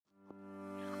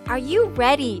Are you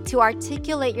ready to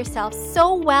articulate yourself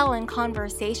so well in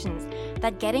conversations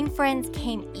that getting friends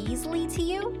came easily to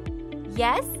you?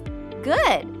 Yes?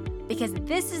 Good! Because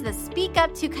this is the Speak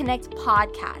Up to Connect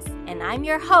podcast, and I'm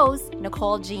your host,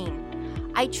 Nicole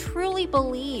Jean. I truly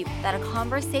believe that a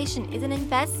conversation is an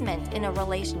investment in a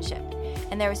relationship,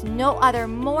 and there is no other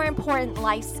more important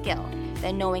life skill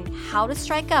than knowing how to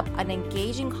strike up an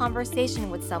engaging conversation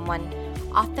with someone,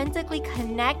 authentically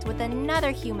connect with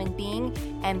another human being,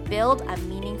 and build a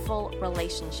meaningful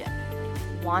relationship.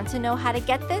 Want to know how to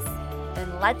get this?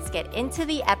 Then let's get into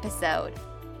the episode.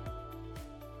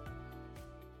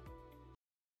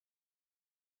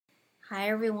 Hi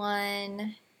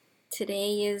everyone.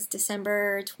 Today is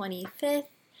December 25th,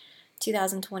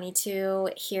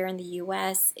 2022. Here in the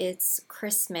US, it's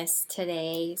Christmas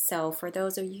today. So for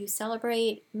those of you who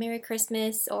celebrate, Merry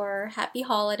Christmas or Happy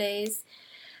Holidays.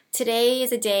 Today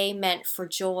is a day meant for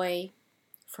joy,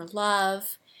 for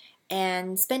love,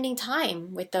 and spending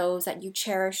time with those that you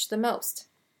cherish the most.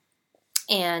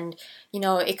 And,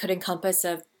 it could encompass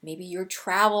of maybe you're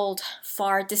traveled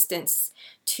far distance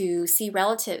to see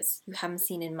relatives you haven't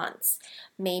seen in months.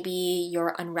 Maybe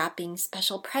you're unwrapping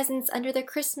special presents under the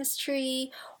Christmas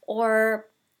tree, or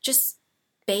just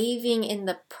bathing in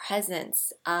the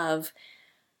presence of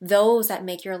those that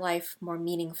make your life more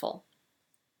meaningful.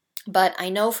 But I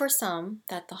know for some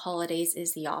that the holidays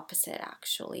is the opposite,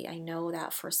 actually. I know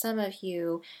that for some of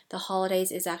you, the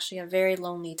holidays is actually a very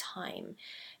lonely time.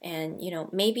 And,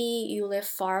 maybe you live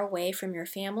far away from your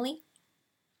family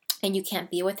and you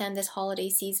can't be with them this holiday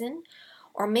season.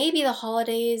 Or maybe the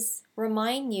holidays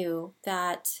remind you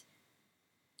that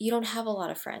you don't have a lot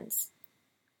of friends.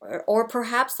 Or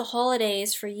perhaps the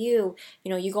holidays for you,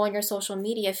 you go on your social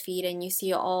media feed and you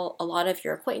see a lot of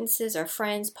your acquaintances or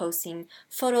friends posting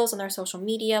photos on their social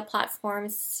media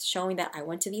platforms showing that I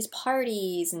went to these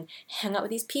parties and hung out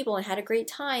with these people and had a great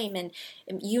time, and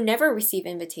you never receive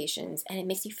invitations and it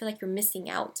makes you feel like you're missing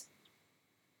out.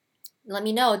 Let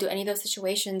me know, do any of those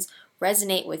situations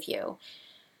resonate with you?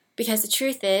 Because the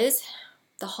truth is,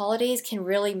 the holidays can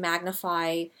really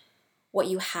magnify what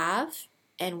you have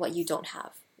and what you don't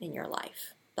have in your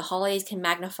life. The holidays can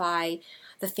magnify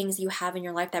the things you have in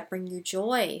your life that bring you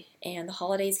joy, and the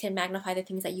holidays can magnify the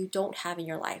things that you don't have in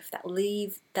your life that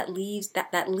leaves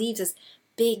this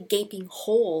big gaping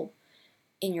hole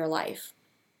in your life.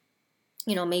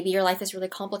 Maybe your life is really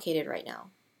complicated right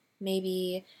now.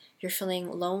 Maybe you're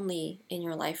feeling lonely in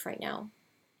your life right now,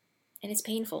 and it's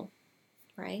painful,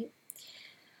 right?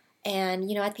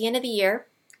 And at the end of the year,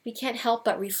 we can't help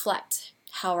but reflect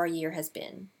how our year has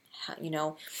been.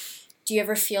 Do you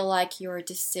ever feel like your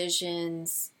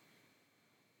decisions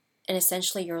and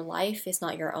essentially your life is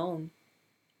not your own?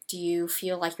 Do you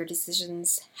feel like your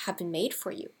decisions have been made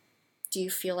for you? Do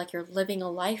you feel like you're living a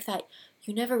life that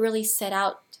you never really set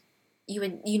out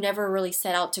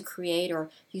to create,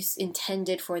 or you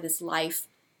intended for this life,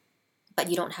 but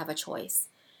you don't have a choice?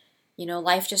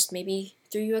 Life just maybe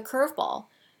threw you a curveball,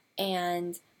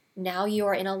 and now you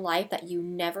are in a life that you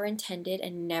never intended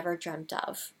and never dreamt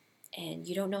of, and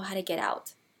you don't know how to get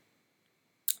out.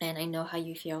 And I know how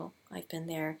you feel. I've been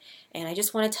there. And I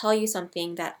just want to tell you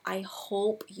something that I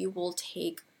hope you will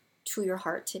take to your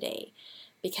heart today.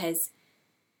 Because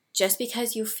just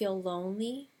because you feel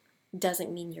lonely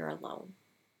doesn't mean you're alone.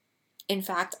 In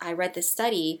fact, I read this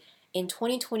study. In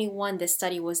 2021, this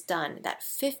study was done that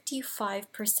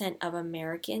 55% of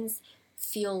Americans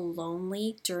feel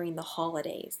lonely during the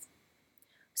holidays.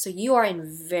 So you are in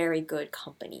very good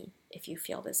company if you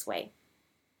feel this way.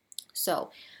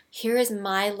 So here is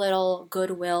my little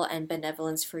goodwill and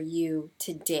benevolence for you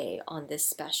today on this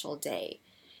special day.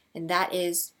 And that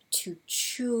is to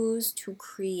choose to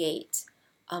create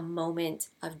a moment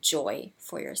of joy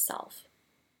for yourself.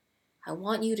 I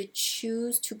want you to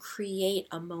choose to create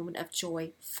a moment of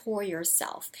joy for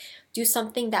yourself. Do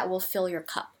something that will fill your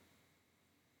cup.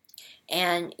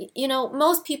 And,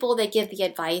 most people, they give the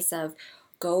advice of,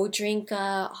 go drink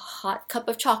a hot cup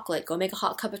of chocolate, go make a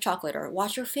hot cup of chocolate, or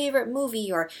watch your favorite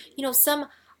movie, or, some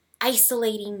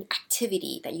isolating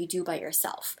activity that you do by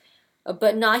yourself.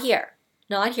 But not here.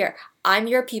 I'm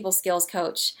your people skills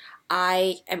coach.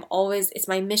 It's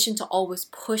my mission to always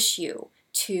push you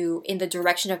in the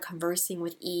direction of conversing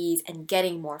with ease and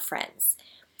getting more friends.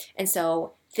 And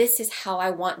so this is how I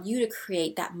want you to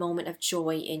create that moment of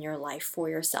joy in your life for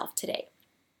yourself today.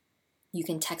 You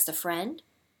can text a friend,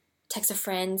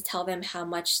 tell them how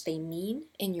much they mean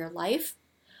in your life.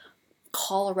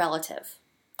 Call a relative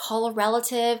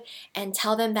and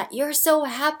tell them that you're so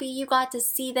happy you got to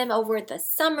see them over the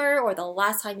summer or the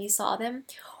last time you saw them.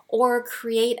 Or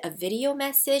create a video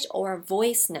message or a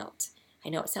voice note I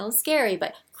know it sounds scary,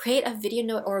 but create a video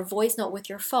note or a voice note with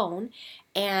your phone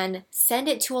and send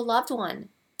it to a loved one.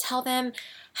 Tell them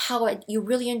how you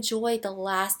really enjoyed the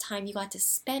last time you got to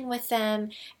spend with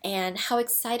them and how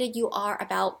excited you are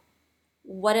about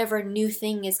whatever new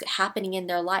thing is happening in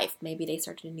their life. Maybe they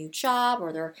started a new job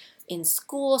or they're in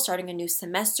school, starting a new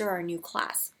semester or a new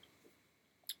class.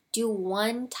 Do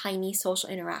one tiny social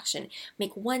interaction.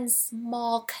 Make one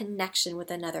small connection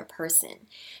with another person.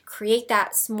 Create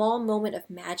that small moment of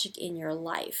magic in your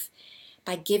life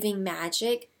by giving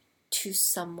magic to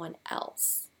someone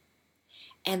else.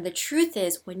 And the truth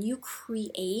is, when you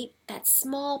create that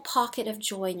small pocket of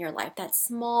joy in your life, that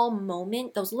small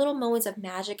moment, those little moments of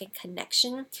magic and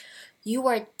connection, you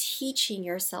are teaching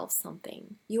yourself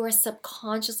something. You are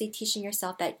subconsciously teaching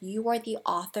yourself that you are the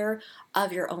author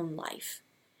of your own life.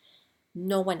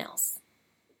 No one else.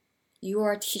 You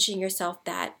are teaching yourself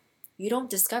that you don't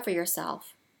discover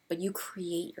yourself, but you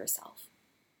create yourself.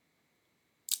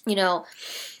 You know,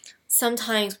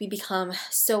 sometimes we become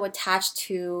so attached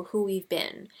to who we've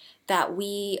been that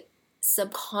we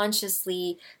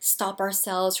subconsciously stop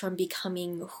ourselves from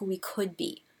becoming who we could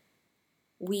be.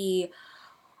 We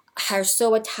are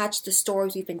so attached to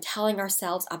stories we've been telling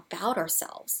ourselves about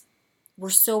ourselves. We're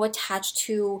so attached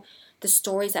to the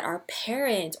stories that our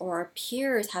parents or our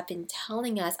peers have been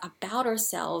telling us about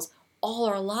ourselves all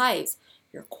our lives.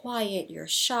 You're quiet, you're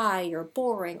shy, you're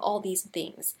boring, all these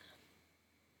things.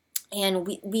 And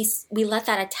we let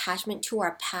that attachment to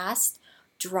our past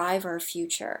drive our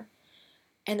future.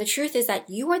 And the truth is that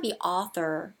you are the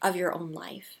author of your own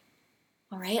life.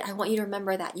 All right? I want you to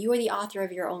remember that. You are the author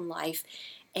of your own life.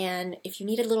 And if you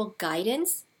need a little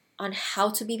guidance on how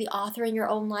to be the author in your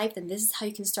own life, then this is how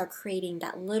you can start creating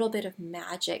that little bit of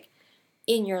magic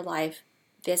in your life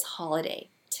this holiday,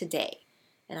 today.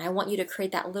 And I want you to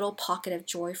create that little pocket of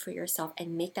joy for yourself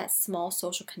and make that small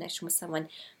social connection with someone.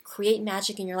 Create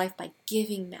magic in your life by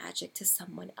giving magic to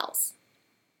someone else.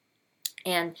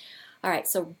 And all right,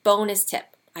 so bonus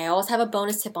tip. I always have a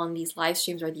bonus tip on these live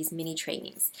streams or these mini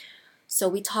trainings. So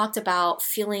we talked about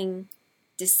feeling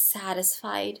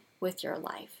dissatisfied with your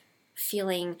life,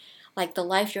 feeling like the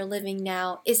life you're living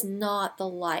now is not the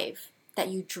life that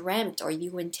you dreamt or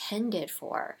you intended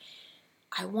for.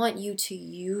 I want you to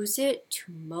use it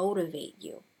to motivate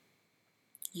you.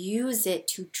 Use it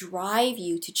to drive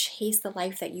you to chase the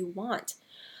life that you want.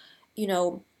 You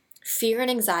know, fear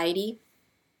and anxiety,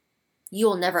 you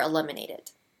will never eliminate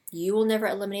it. You will never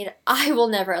eliminate it. I will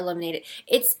never eliminate it.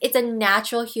 It's a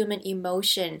natural human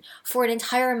emotion for an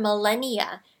entire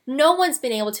millennia. No one's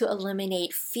been able to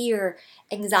eliminate fear,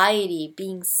 anxiety,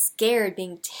 being scared,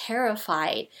 being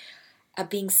terrified,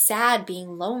 being sad,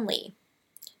 being lonely.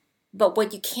 But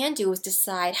what you can do is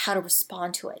decide how to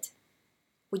respond to it.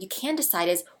 What you can decide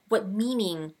is what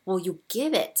meaning will you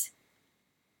give it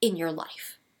in your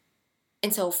life.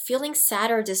 And so feeling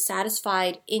sad or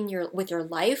dissatisfied with your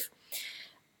life,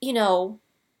 you know,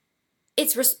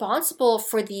 it's responsible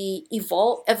for the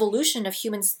evolution of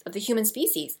the human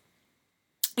species.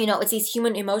 You know, it's these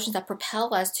human emotions that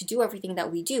propel us to do everything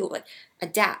that we do, like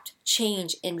adapt,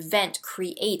 change, invent,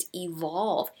 create,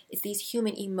 evolve. It's these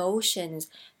human emotions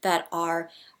that are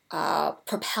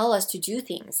propel us to do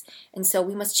things. And so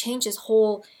we must change this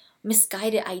whole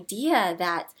misguided idea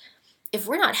that if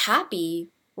we're not happy,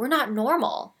 we're not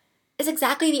normal. It's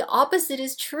exactly the opposite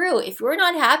is true. If you're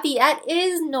not happy, that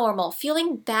is normal.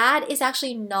 Feeling bad is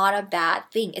actually not a bad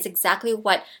thing. It's exactly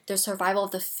what the survival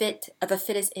of the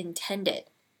fittest intended.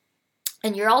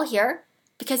 And you're all here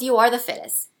because you are the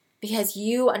fittest, because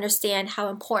you understand how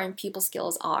important people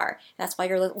skills are. That's why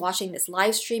you're watching this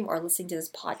live stream or listening to this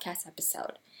podcast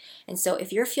episode. And so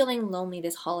if you're feeling lonely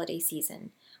this holiday season,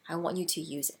 I want you to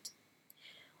use it.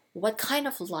 What kind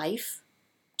of life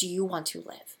do you want to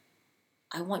live?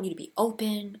 I want you to be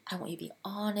open. I want you to be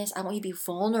honest. I want you to be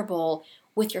vulnerable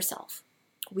with yourself.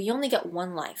 We only get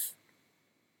one life.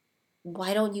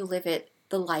 Why don't you live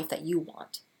the life that you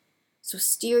want? So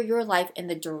steer your life in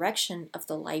the direction of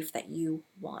the life that you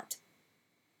want.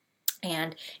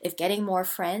 And if getting more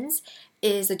friends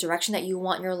is the direction that you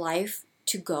want your life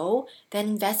to go, then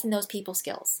invest in those people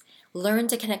skills. Learn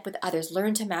to connect with others.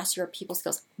 Learn to master your people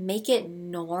skills. Make it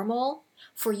normal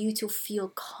for you to feel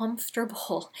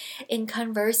comfortable in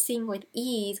conversing with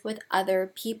ease with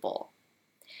other people.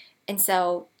 And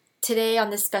so today, on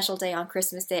this special day, on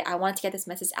Christmas Day, I want to get this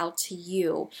message out to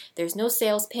you. There's no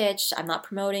sales pitch. I'm not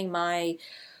promoting my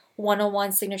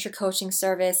one-on-one signature coaching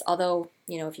service. Although,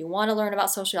 if you want to learn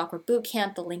about Socially Awkward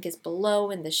Bootcamp, the link is below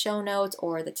in the show notes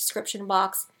or the description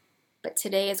box. But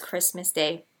today is Christmas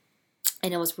Day,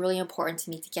 and it was really important to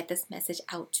me to get this message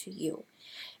out to you.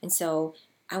 And so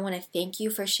I want to thank you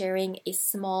for sharing a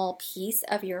small piece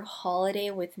of your holiday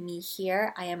with me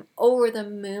here. I am over the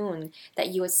moon that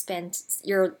you would spend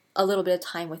a little bit of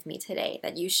time with me today,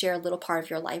 that you share a little part of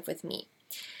your life with me.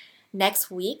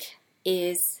 Next week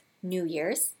is New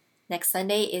Year's. Next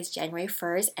Sunday is January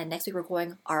 1st, and next week we're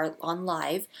going on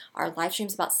live. Our live stream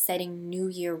is about setting New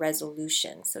Year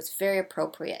resolutions, so it's very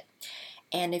appropriate.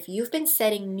 And if you've been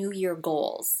setting New Year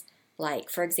goals, like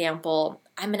for example,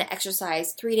 I'm going to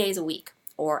exercise 3 days a week,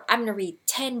 or I'm going to read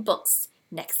 10 books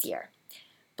next year,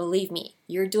 believe me,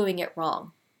 you're doing it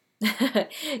wrong.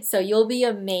 So you'll be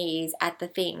amazed at the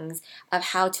things of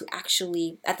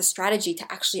at the strategy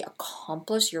to actually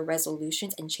accomplish your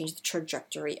resolutions and change the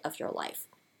trajectory of your life.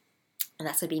 And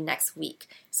that's going to be next week.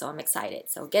 So I'm excited.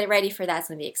 So get ready for that. It's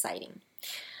going to be exciting.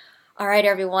 All right,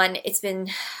 everyone. It's been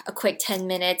a quick 10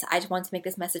 minutes. I just want to make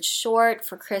this message short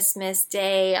for Christmas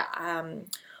Day.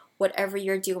 Whatever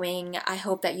you're doing, I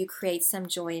hope that you create some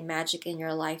joy and magic in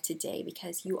your life today,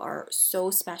 because you are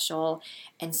so special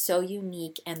and so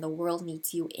unique, and the world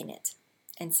needs you in it.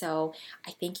 And so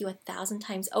I thank you 1,000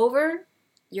 times over.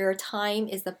 Your time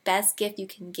is the best gift you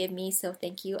can give me, so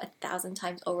thank you 1,000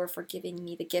 times over for giving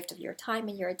me the gift of your time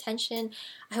and your attention.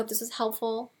 I hope this was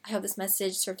helpful. I hope this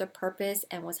message served a purpose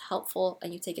and was helpful,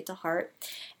 and you take it to heart.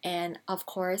 And of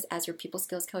course, as your people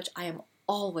skills coach, I am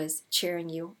always cheering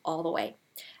you all the way.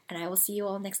 And I will see you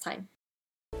all next time.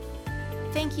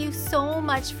 Thank you so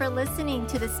much for listening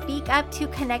to the Speak Up to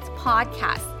Connect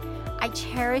podcast. I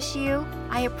cherish you,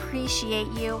 I appreciate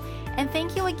you, and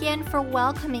thank you again for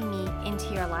welcoming me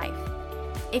into your life.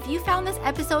 If you found this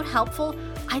episode helpful,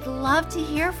 I'd love to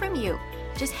hear from you.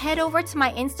 Just head over to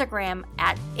my Instagram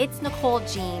at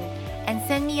itsNicoleJean and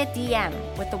send me a DM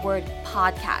with the word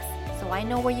podcast so I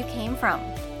know where you came from.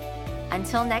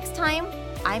 Until next time,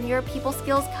 I'm your people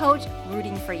skills coach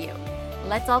rooting for you.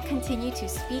 Let's all continue to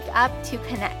speak up to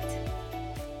connect.